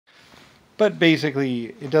But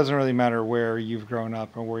basically, it doesn't really matter where you've grown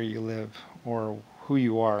up or where you live or who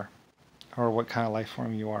you are or what kind of life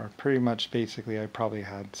form you are. Pretty much, basically, I probably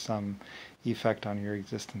had some effect on your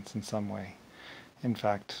existence in some way. In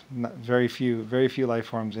fact, very few life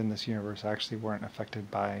forms in this universe actually weren't affected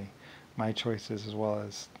by my choices as well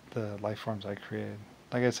as the life forms I created.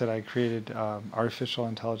 Like I said, I created artificial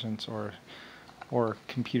intelligence or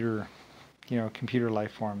computer, computer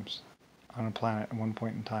life forms on a planet at one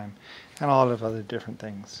point in time, and a lot of other different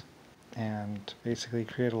things. And basically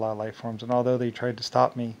created a lot of life forms. And although they tried to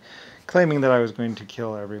stop me, claiming that I was going to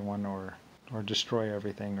kill everyone or destroy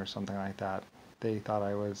everything or something like that, they thought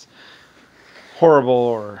I was horrible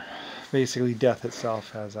or basically death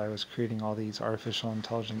itself, as I was creating all these artificial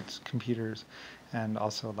intelligence computers and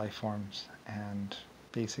also life forms. And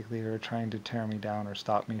basically they were trying to tear me down or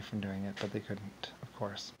stop me from doing it, but they couldn't, of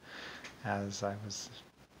course, as I was,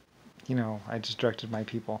 I just directed my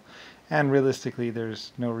people. And realistically,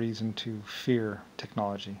 there's no reason to fear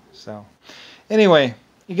technology. So anyway,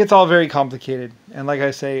 it gets all very complicated. And like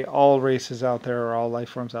I say, all races out there or all life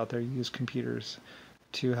forms out there use computers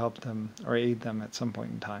to help them or aid them at some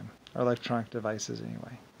point in time, or electronic devices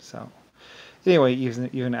anyway. So anyway,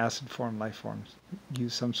 even acid form life forms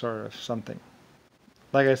use some sort of something.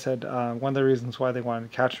 Like I said, one of the reasons why they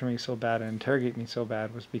wanted to capture me so bad and interrogate me so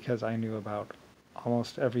bad was because I knew about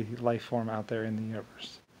almost every life form out there in the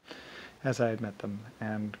universe, as I had met them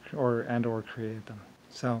or created them.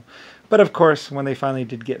 So, but of course, when they finally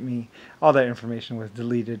did get me, all that information was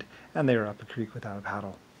deleted, and they were up a creek without a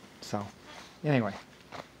paddle. So, anyway,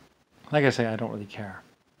 like I say, I don't really care.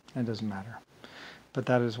 It doesn't matter. But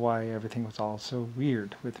that is why everything was all so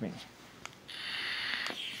weird with me.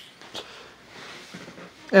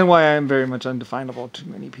 And why I am very much undefinable to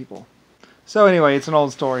many people. So anyway, it's an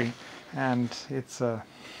old story, and it's a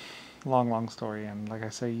long, long story. And like I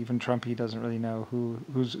say, even Trump, he doesn't really know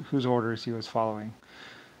whose orders he was following.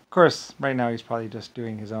 Of course, right now he's probably just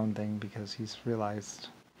doing his own thing because he's realized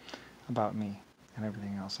about me and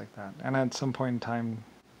everything else like that. And at some point in time,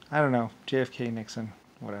 I don't know, JFK, Nixon,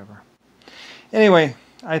 whatever. Anyway,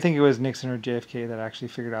 I think it was Nixon or JFK that actually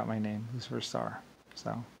figured out my name, Lusifer Star.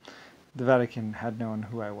 So the Vatican had known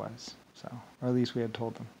who I was, or at least we had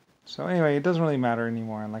told them. So anyway, it doesn't really matter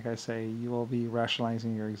anymore. And like I say, you will be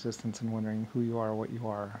rationalizing your existence and wondering who you are, what you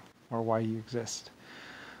are, or why you exist,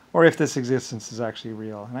 or if this existence is actually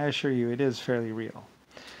real. And I assure you, it is fairly real.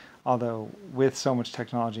 Although with so much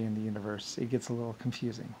technology in the universe, it gets a little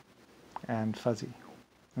confusing and fuzzy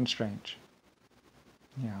and strange.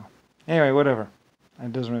 Anyway, whatever.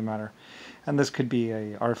 It doesn't really matter. And this could be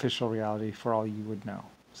a artificial reality for all you would know.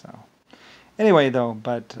 So anyway, though,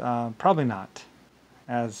 but probably not.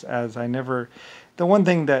 As I never... The one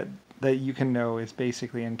thing that you can know is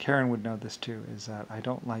basically, and Karen would know this too, is that I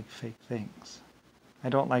don't like fake things. I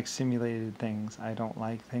don't like simulated things. I don't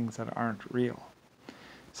like things that aren't real.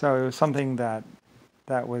 So it was something that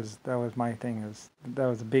was my thing. That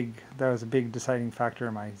was a big deciding factor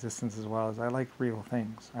in my existence as well. As I like real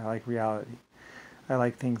things. I like reality. I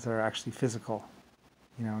like things that are actually physical.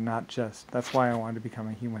 Not just. That's why I wanted to become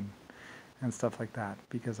a human and stuff like that,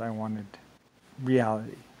 because I wanted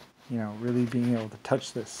reality. Really being able to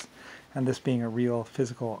touch this, and this being a real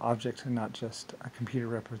physical object and not just a computer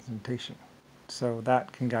representation. So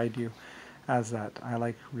that can guide you as that I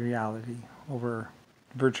like reality over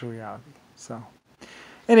virtual reality. So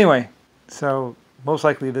anyway, so most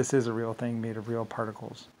likely this is a real thing made of real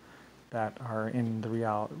particles that are in the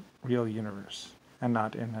real universe and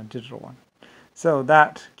not in a digital one. So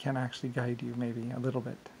that can actually guide you maybe a little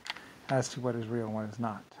bit as to what is real and what is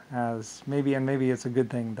not. Maybe it's a good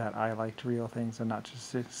thing that I liked real things and not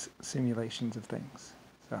just simulations of things.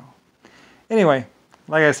 So anyway,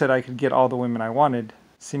 like I said, I could get all the women I wanted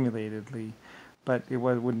simulatedly, but it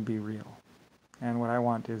wouldn't be real. And what I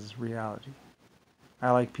want is reality.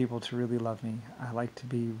 I like people to really love me. I like to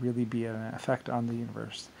really be an effect on the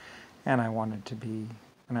universe. And I wanted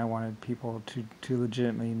people to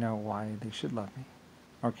legitimately know why they should love me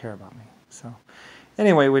or care about me. So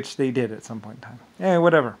anyway, which they did at some point in time. Anyway,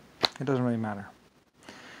 whatever. It doesn't really matter.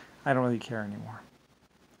 I don't really care anymore.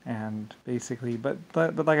 And basically, but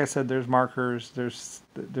like I said, there's markers, there's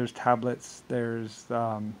tablets, there's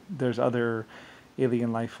other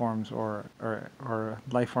alien life forms or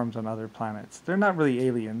life forms on other planets. They're not really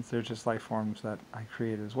aliens. They're just life forms that I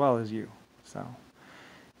create as well as you. So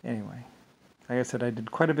anyway, like I said, I did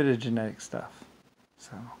quite a bit of genetic stuff.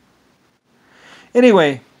 So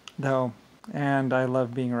anyway, though, and I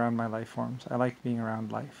love being around my life forms. I like being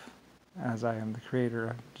around life, as I am the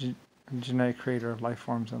creator, genetic creator of life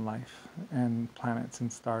forms and life, and planets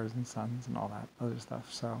and stars and suns and all that other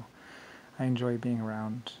stuff. So I enjoy being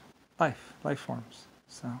around life forms.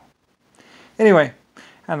 So anyway,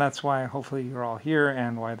 and that's why hopefully you're all here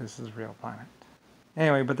and why this is a real planet.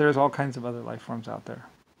 Anyway, but there's all kinds of other life forms out there.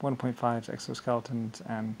 1.5s, exoskeletons,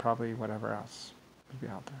 and probably whatever else would be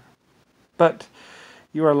out there. But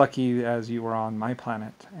you are lucky as you were on my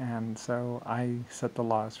planet, and so I set the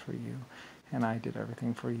laws for you, and I did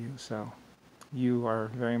everything for you. So you are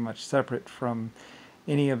very much separate from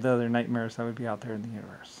any of the other nightmares that would be out there in the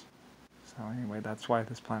universe. So anyway, that's why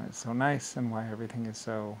this planet is so nice and why everything is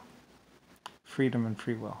so freedom and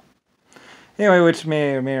free will. Anyway, which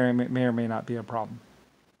may or may not be a problem.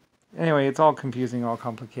 Anyway, it's all confusing, all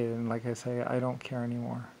complicated, and like I say, I don't care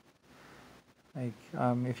anymore. Like,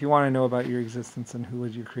 if you want to know about your existence and who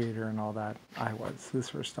was your creator and all that, I was.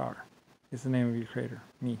 Lusifer Star is the name of your creator,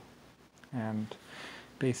 me. And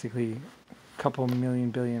basically, a couple million,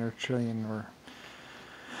 billion, or trillion, or...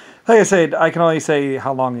 Like I said, I can only say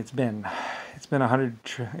how long it's been. It's been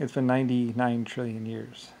 99 trillion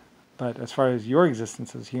years. But as far as your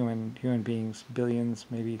existence as human beings, billions,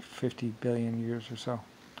 maybe 50 billion years or so,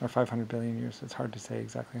 or 500 billion years, it's hard to say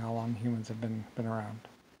exactly how long humans have been around.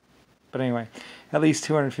 But anyway, at least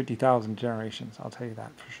 250,000 generations, I'll tell you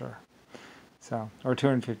that for sure. So, or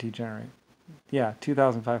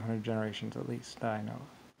 2,500 generations at least that I know of.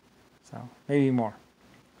 So, maybe more.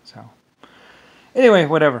 So, anyway,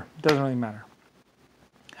 whatever, it doesn't really matter.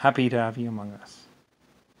 Happy to have you among us.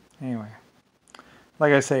 Anyway,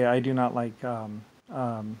 like I say, I do not like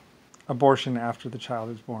abortion after the child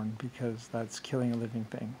is born because that's killing a living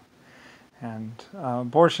thing. And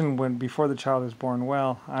abortion before the child is born,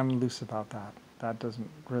 well, I'm loose about that. That doesn't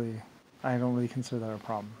really, I don't really consider that a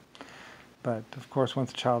problem. But of course, once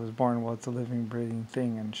a child is born, well, it's a living, breathing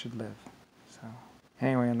thing and should live. So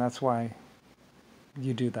anyway, and that's why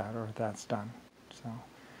you do that, or that's done. So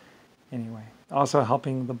anyway, also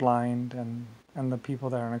helping the blind and the people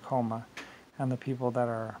that are in a coma and the people that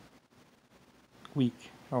are weak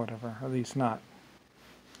or whatever, at least not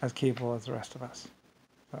as capable as the rest of us.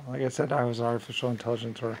 So, like I said, I was artificial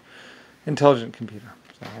intelligence or intelligent computer.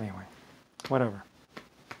 So anyway, whatever.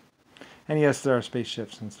 And yes, there are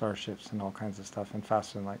spaceships and starships and all kinds of stuff and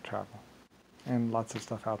faster than light travel. And lots of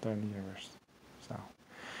stuff out there in the universe. So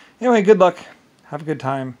anyway, good luck. Have a good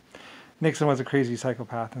time. Nixon was a crazy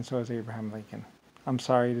psychopath, and so was Abraham Lincoln. I'm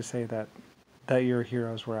sorry to say that your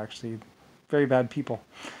heroes were actually very bad people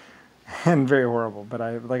and very horrible. But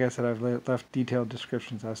like I said, I've left detailed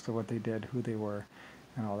descriptions as to what they did, who they were,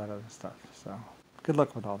 and all that other stuff. So good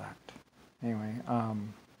luck with all that. Anyway,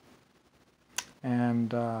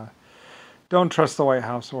 don't trust the White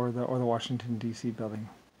House or the Washington D.C. building,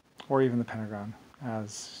 or even the Pentagon,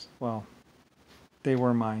 as well. They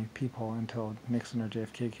were my people until Nixon or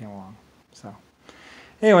JFK came along. So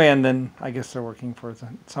anyway, and then I guess they're working for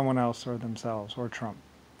someone else or themselves or Trump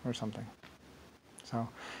or something. So,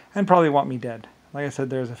 and probably want me dead. Like I said,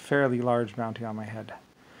 there's a fairly large bounty on my head,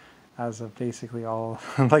 as of basically all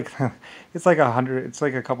it's like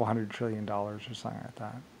a couple $100 trillion or something like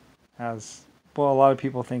that. As well, a lot of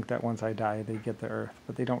people think that once I die, they get the Earth,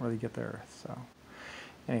 but they don't really get the Earth. So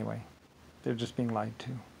anyway, they're just being lied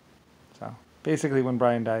to. So basically, when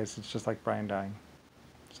Brian dies, it's just like Brian dying.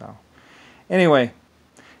 So anyway,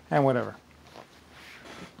 and whatever.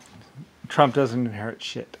 Trump doesn't inherit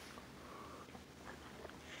shit.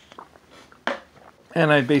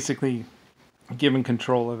 And I've basically given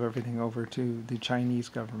control of everything over to the Chinese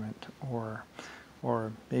government or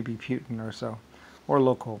maybe Putin or so, or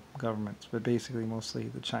local governments, but basically mostly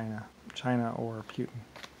the China or Putin,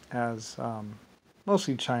 as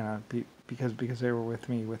mostly China because they were with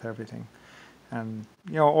me with everything, and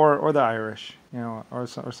or the Irish, or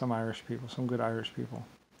some Irish people, some good Irish people,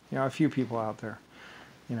 a few people out there,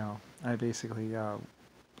 I basically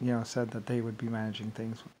said that they would be managing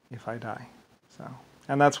things if I die. So,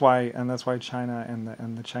 and that's why China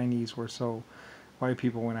and the Chinese were so, why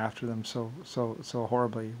people went after them so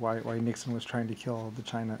horribly. Why Nixon was trying to kill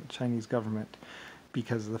the Chinese government,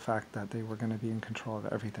 because of the fact that they were going to be in control of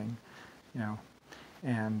everything,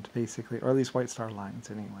 and basically, or at least White Star Lines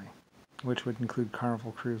anyway, which would include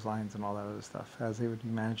Carnival Cruise Lines and all that other stuff, as they would be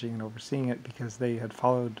managing and overseeing it because they had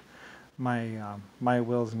followed my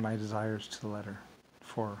wills and my desires to the letter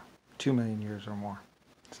for 2 million years or more.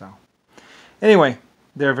 So anyway,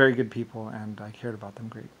 they're very good people, and I cared about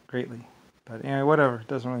them greatly. But anyway, whatever, it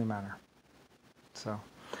doesn't really matter. So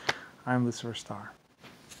I'm Lusifer Star.